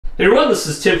Hey everyone, this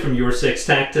is Tim from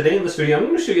YourSixTech. Today in this video, I'm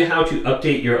going to show you how to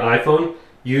update your iPhone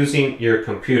using your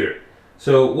computer.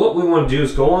 So what we want to do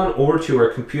is go on over to our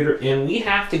computer and we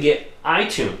have to get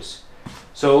iTunes.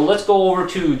 So let's go over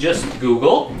to just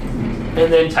Google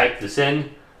and then type this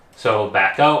in. So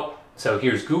back out. So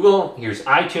here's Google, here's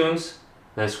iTunes.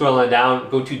 Then scroll on down,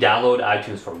 go to download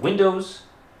iTunes for Windows.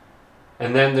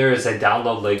 And then there is a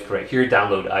download link right here,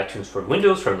 download iTunes for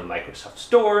Windows from the Microsoft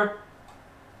Store.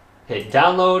 Hit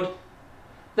download,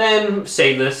 then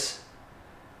save this,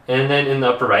 and then in the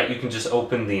upper right you can just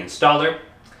open the installer.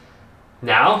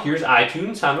 Now here's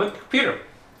iTunes on my computer.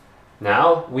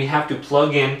 Now we have to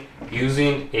plug in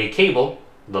using a cable,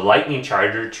 the lightning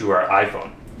charger, to our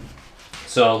iPhone.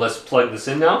 So let's plug this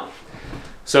in now.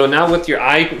 So now with your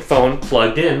iPhone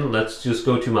plugged in, let's just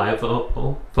go to my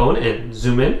phone and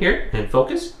zoom in here and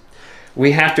focus.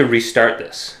 We have to restart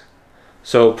this.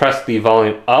 So press the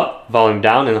volume up, volume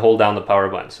down, and hold down the power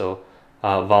button. So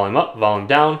volume up, volume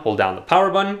down, hold down the power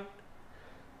button.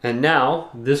 And now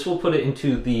this will put it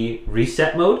into the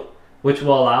reset mode, which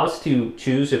will allow us to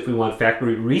choose if we want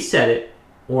factory reset it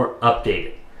or update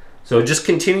it. So just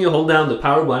continue to hold down the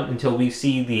power button until we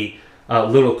see the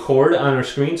little cord on our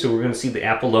screen. So we're going to see the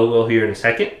Apple logo here in a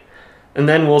second. And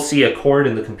then we'll see a cord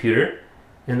in the computer.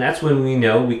 And that's when we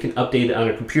know we can update it on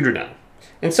our computer now.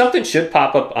 And something should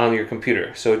pop up on your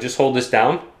computer. So just hold this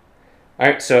down. All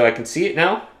right, so I can see it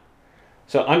now.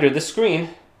 So under the screen,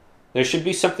 there should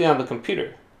be something on the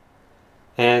computer.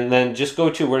 And then just go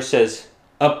to where it says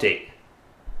update.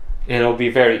 And it'll be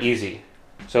very easy.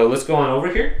 So let's go on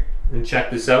over here and check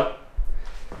this out.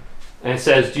 And it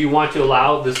says, do you want to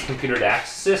allow this computer to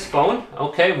access this phone?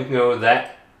 Okay, we can go with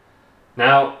that.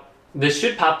 Now, this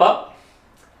should pop up.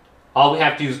 All we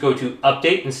have to do is go to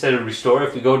update instead of restore.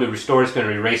 If we go to restore, it's going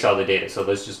to erase all the data. So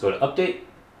let's just go to update.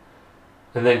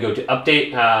 And then go to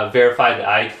update, verify the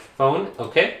iPhone.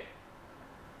 Okay.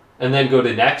 And then go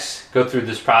to next. Go through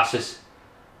this process.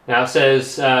 Now it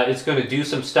says it's going to do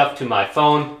some stuff to my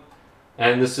phone.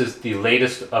 And this is the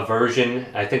latest version.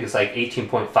 I think it's like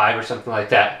 18.5 or something like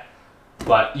that.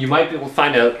 But you might be able to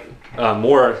find a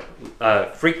more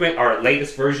frequent or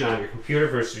latest version on your computer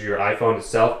versus your iPhone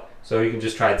itself. So you can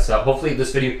just try this out. Hopefully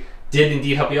this video did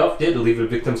indeed help you out. If it did, leave it a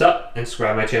big thumbs up and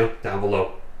subscribe to my channel down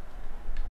below.